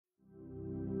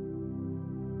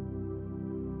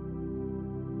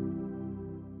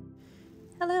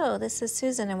Hello, this is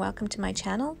Susan and welcome to my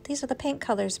channel. These are the paint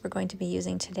colors we're going to be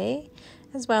using today,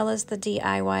 as well as the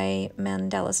DIY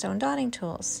Mandala Stone dotting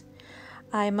tools.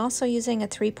 I'm also using a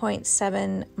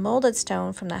 3.7 molded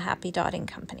stone from the Happy Dotting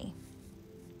Company.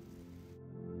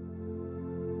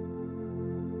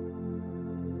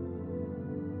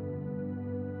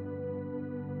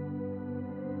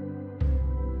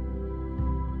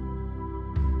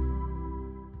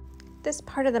 This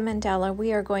part of the mandala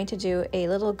we are going to do a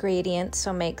little gradient,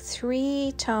 so make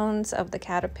 3 tones of the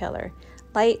caterpillar,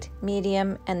 light,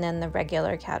 medium, and then the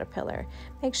regular caterpillar.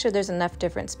 Make sure there's enough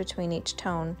difference between each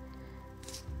tone.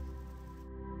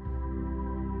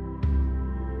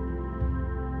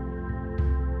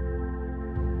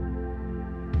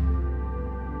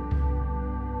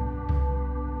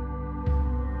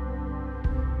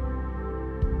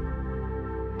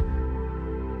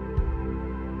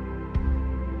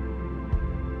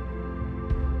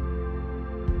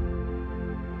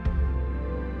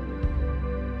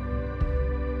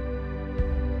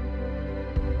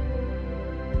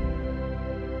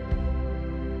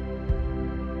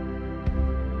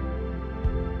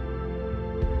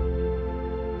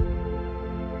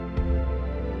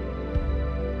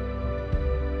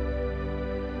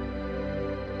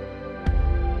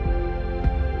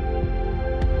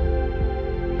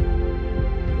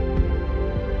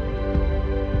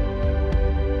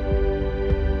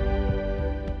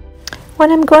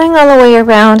 When I'm going all the way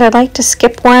around, I like to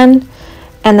skip one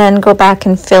and then go back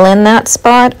and fill in that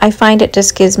spot. I find it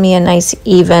just gives me a nice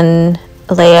even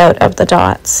layout of the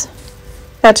dots.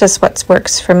 That's just what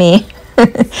works for me.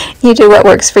 You do what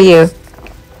works for you.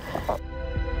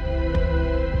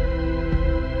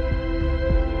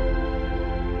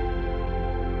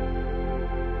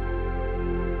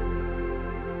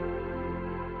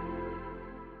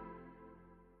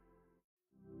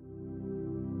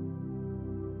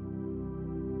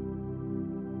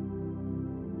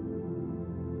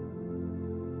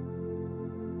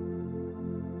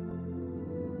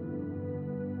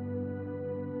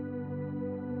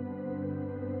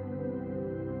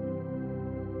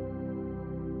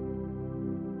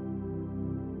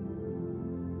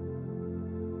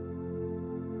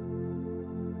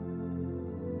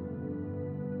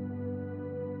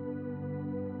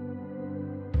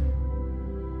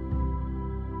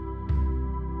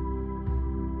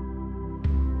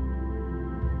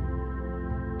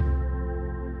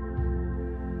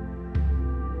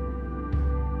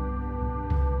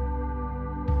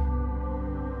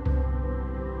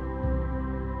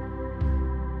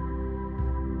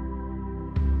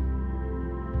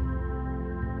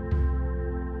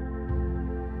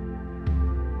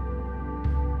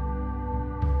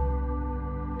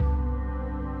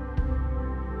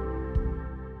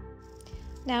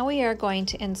 Now we are going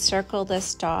to encircle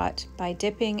this dot by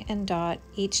dipping and dot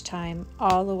each time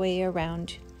all the way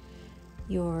around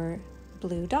your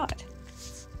blue dot.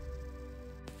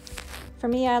 For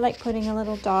me, I like putting a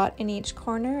little dot in each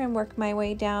corner and work my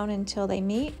way down until they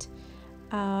meet.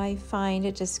 I find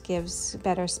it just gives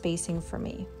better spacing for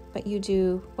me, but you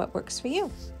do what works for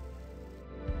you.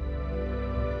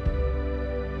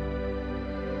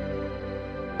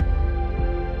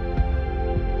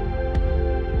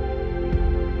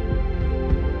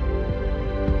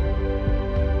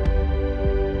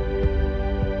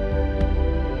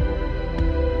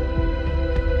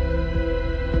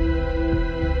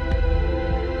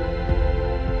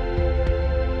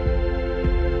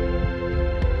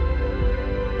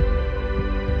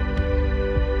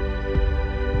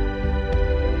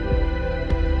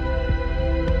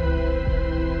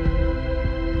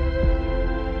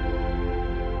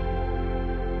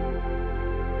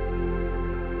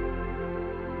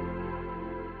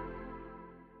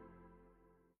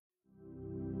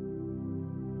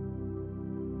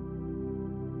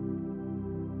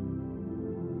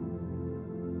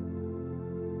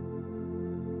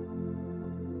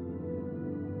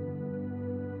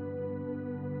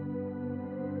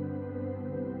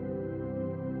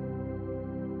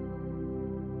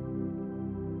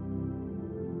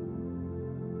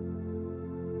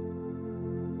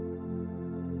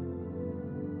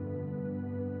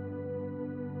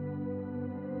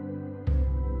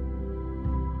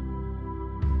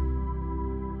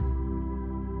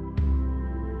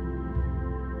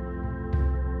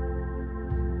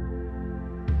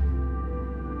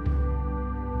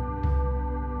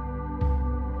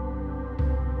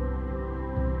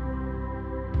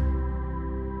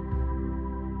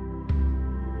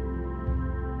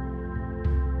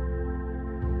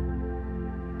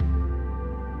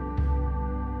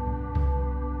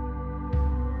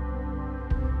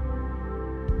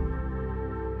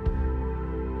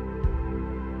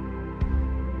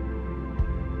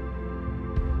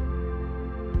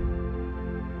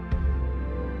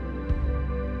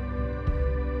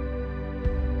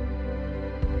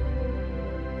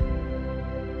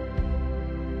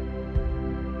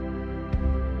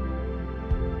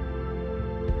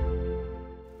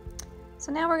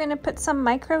 So now we're going to put some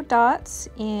micro dots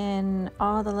in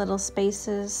all the little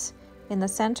spaces in the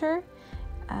center.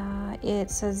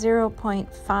 It's a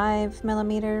 0.5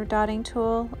 millimeter dotting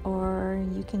tool, or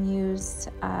you can use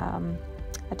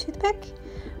a toothpick.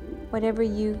 Whatever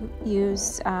you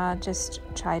use, just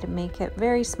try to make it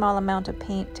very small amount of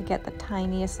paint to get the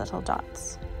tiniest little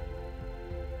dots.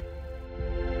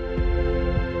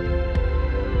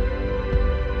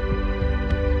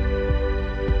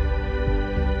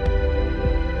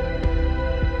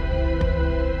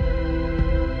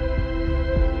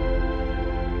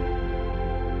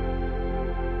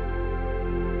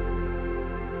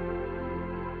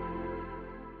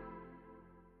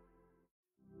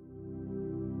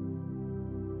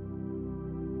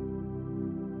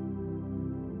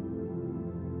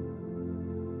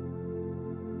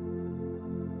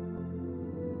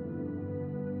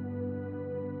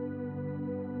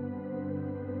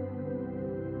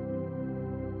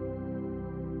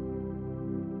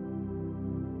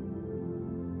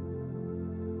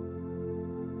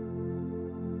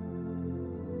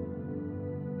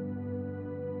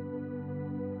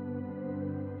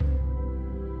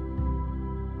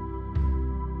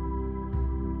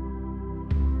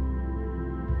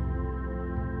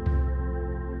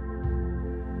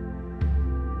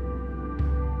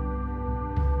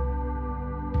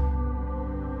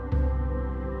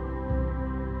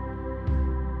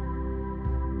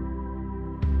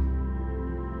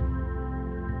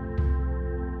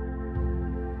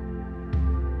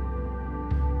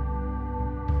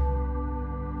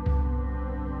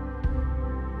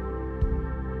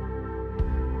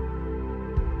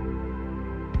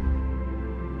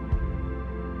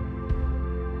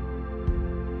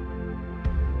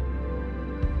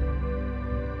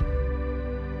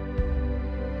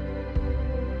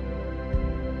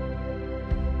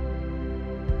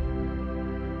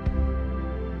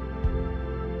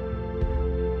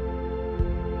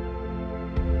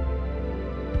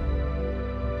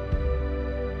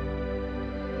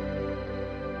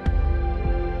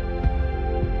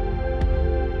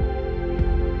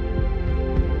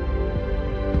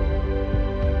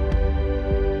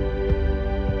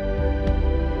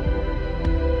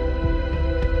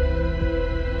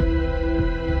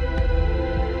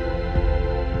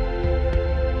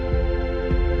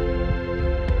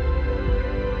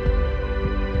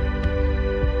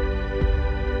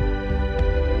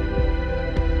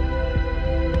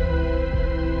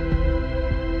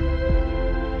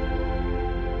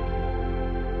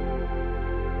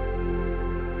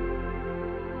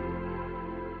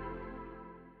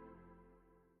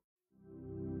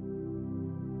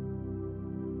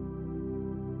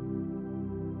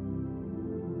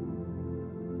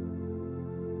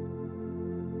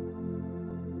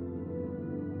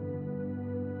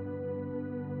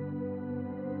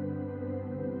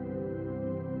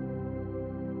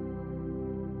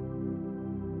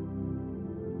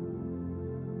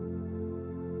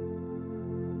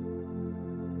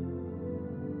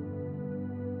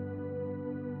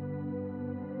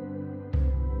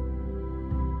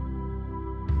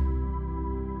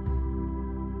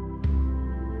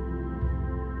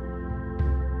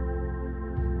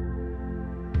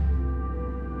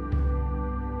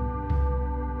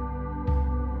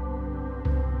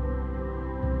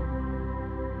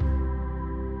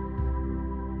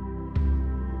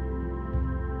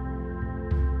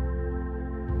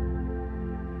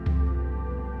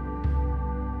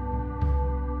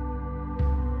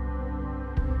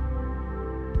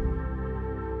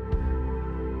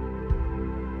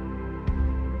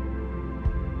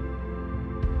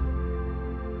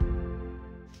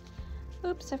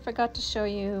 Oops, I forgot to show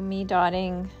you me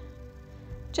dotting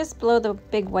just below the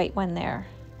big white one there,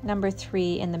 number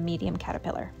 3 in the medium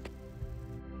caterpillar.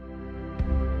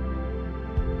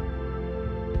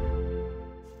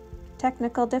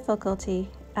 Technical difficulty.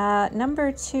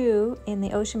 Number 2 in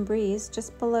the ocean breeze,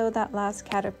 just below that last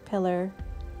caterpillar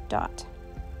dot.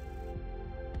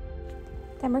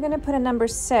 Then we're going to put a number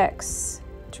 6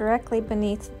 directly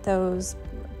beneath those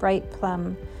bright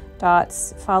plum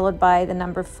dots, followed by the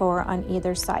number 4 on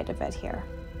either side of it here.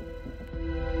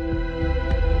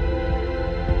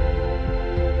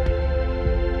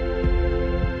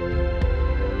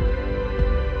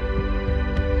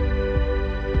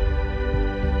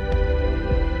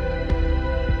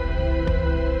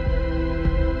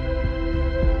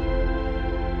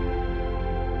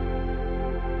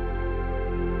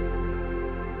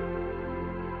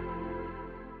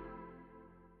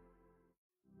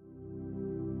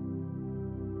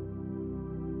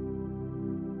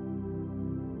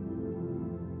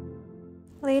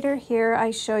 Later here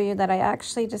I show you that I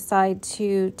actually decide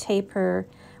to taper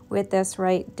with this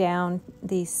right down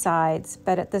these sides,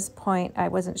 but at this point I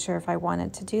wasn't sure if I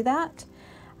wanted to do that.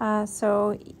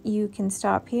 So you can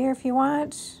stop here if you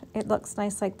want. It looks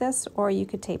nice like this, or you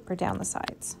could taper down the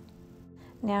sides.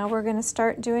 Now we're going to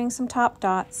start doing some top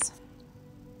dots.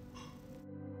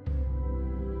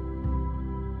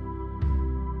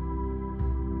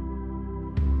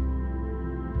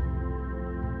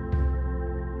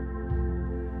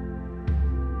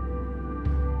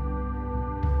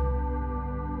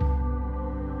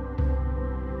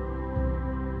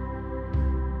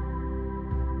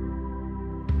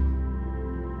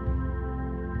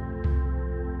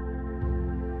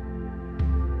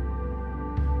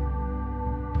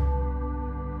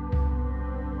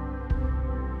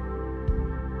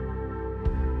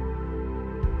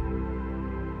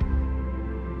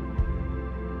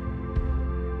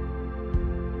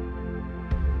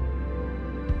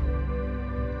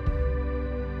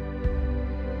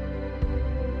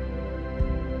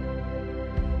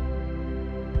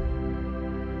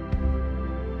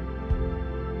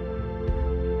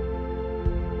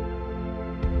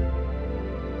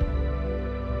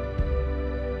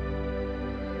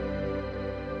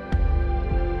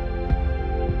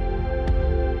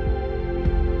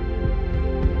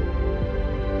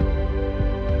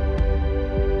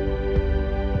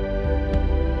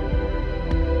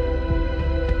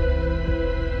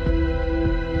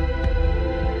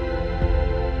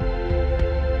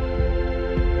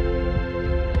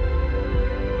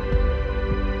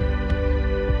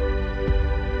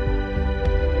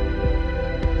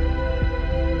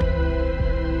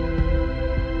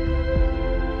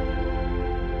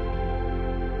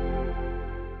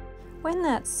 When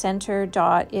that center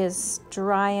dot is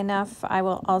dry enough, I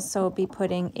will also be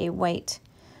putting a white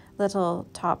little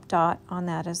top dot on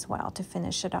that as well to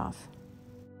finish it off.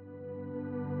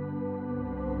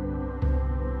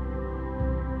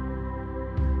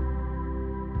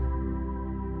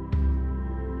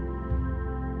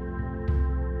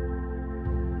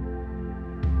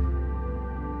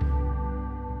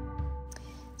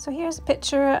 So here's a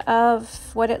picture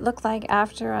of what it looked like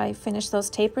after I finished those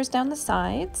tapers down the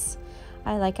sides.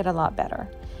 I like it a lot better.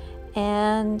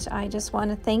 And I just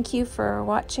want to thank you for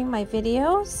watching my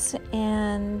videos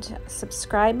and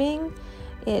subscribing.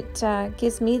 It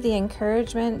gives me the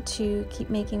encouragement to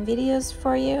keep making videos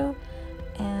for you.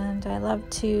 And I love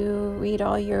to read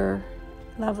all your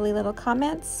lovely little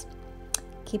comments.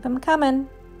 Keep them coming.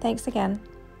 Thanks again.